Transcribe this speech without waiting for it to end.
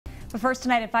But first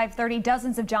tonight at 5:30,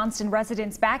 dozens of Johnston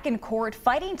residents back in court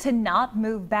fighting to not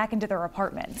move back into their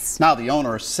apartments. Now the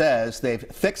owner says they've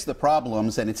fixed the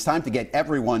problems and it's time to get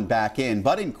everyone back in.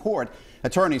 But in court,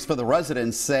 attorneys for the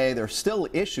residents say there's still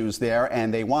issues there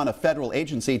and they want a federal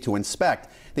agency to inspect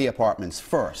the apartments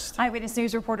first. Eyewitness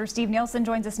News reporter Steve Nielsen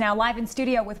joins us now live in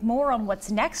studio with more on what's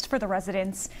next for the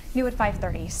residents. New at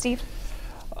 5:30. Steve?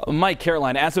 Mike,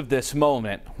 Caroline, as of this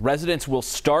moment, residents will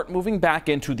start moving back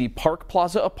into the Park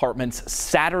Plaza Apartments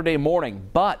Saturday morning,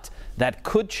 but that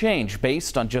could change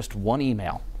based on just one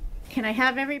email. Can I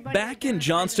have everybody back in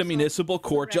Johnston Municipal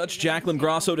Court? Judge Jacqueline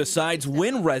Grosso decides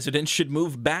when residents should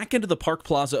move back into the Park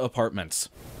Plaza Apartments.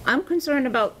 I'm concerned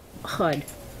about HUD.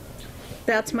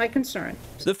 That's my concern.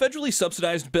 The federally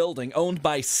subsidized building, owned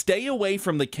by Stay Away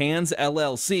from the Cans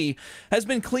LLC, has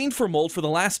been cleaned for mold for the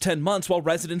last 10 months while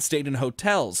residents stayed in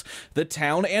hotels. The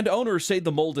town and owners say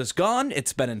the mold is gone,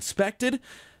 it's been inspected,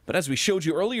 but as we showed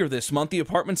you earlier this month, the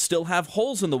apartments still have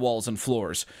holes in the walls and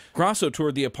floors. Grosso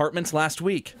toured the apartments last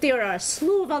week. There are a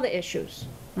slew of other issues,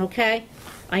 okay?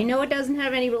 I know it doesn't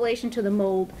have any relation to the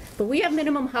mold, but we have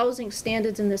minimum housing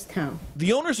standards in this town.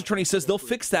 The owner's attorney says they'll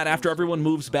fix that after everyone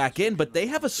moves back in, but they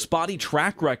have a spotty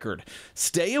track record.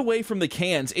 Stay Away from the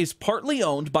Cans is partly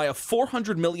owned by a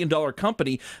 $400 million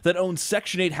company that owns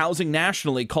Section 8 housing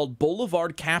nationally called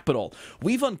Boulevard Capital.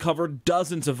 We've uncovered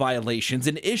dozens of violations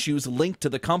and issues linked to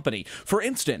the company. For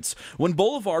instance, when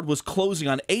Boulevard was closing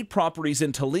on 8 properties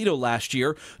in Toledo last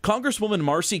year, Congresswoman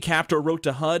Marcy Kaptur wrote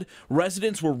to HUD,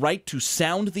 residents were right to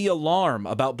sound the alarm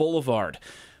about Boulevard.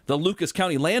 The Lucas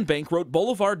County Land Bank wrote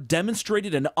Boulevard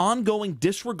demonstrated an ongoing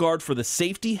disregard for the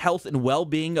safety, health, and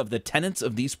well-being of the tenants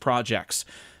of these projects.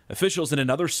 Officials in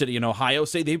another city in Ohio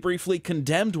say they briefly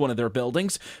condemned one of their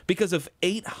buildings because of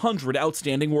 800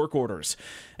 outstanding work orders.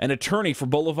 An attorney for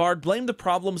Boulevard blamed the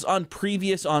problems on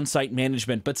previous on-site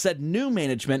management, but said new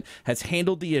management has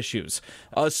handled the issues.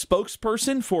 A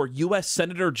spokesperson for U.S.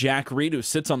 Senator Jack Reed, who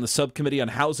sits on the subcommittee on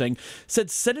housing, said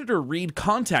Senator Reed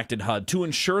contacted HUD to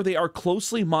ensure they are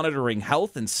closely monitoring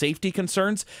health and safety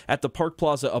concerns at the Park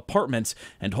Plaza Apartments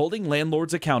and holding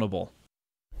landlords accountable.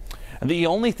 The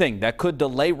only thing that could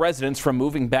delay residents from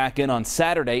moving back in on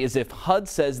Saturday is if HUD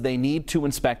says they need to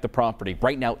inspect the property.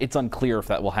 Right now, it's unclear if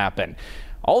that will happen.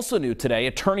 Also new today,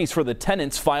 attorneys for the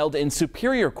tenants filed in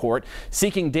Superior Court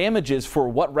seeking damages for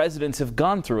what residents have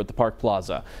gone through at the Park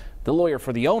Plaza. The lawyer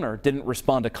for the owner didn't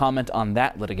respond to comment on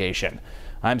that litigation.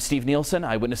 I'm Steve Nielsen,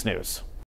 Eyewitness News.